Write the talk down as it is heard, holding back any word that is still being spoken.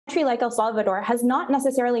country like El Salvador has not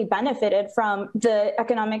necessarily benefited from the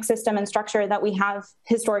economic system and structure that we have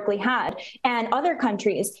historically had. And other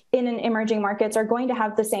countries in emerging markets are going to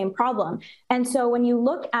have the same problem. And so when you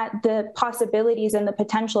look at the possibilities and the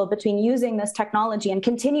potential between using this technology and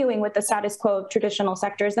continuing with the status quo of traditional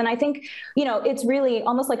sectors, then I think, it's really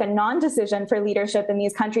almost like a non-decision for leadership in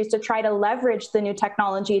these countries to try to leverage the new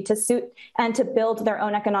technology to suit and to build their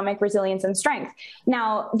own economic resilience and strength.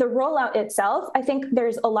 Now, the rollout itself, I think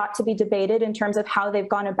there's a lot to be debated in terms of how they've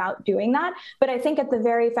gone about doing that. But I think at the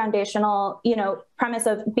very foundational, premise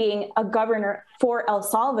of being a governor for El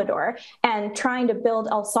Salvador and trying to build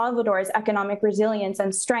El Salvador's economic resilience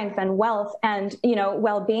and strength and wealth and,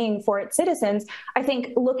 well-being for its citizens, I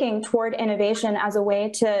think looking toward innovation as a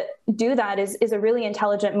way to do that is a really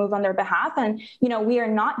intelligent move on their behalf. And, we are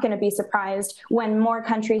not going to be surprised when more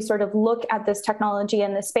countries sort of look at this technology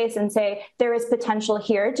and this space and say, there is potential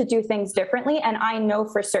here to do things differently. And I know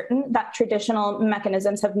for certain that traditional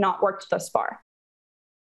mechanisms have not worked thus far.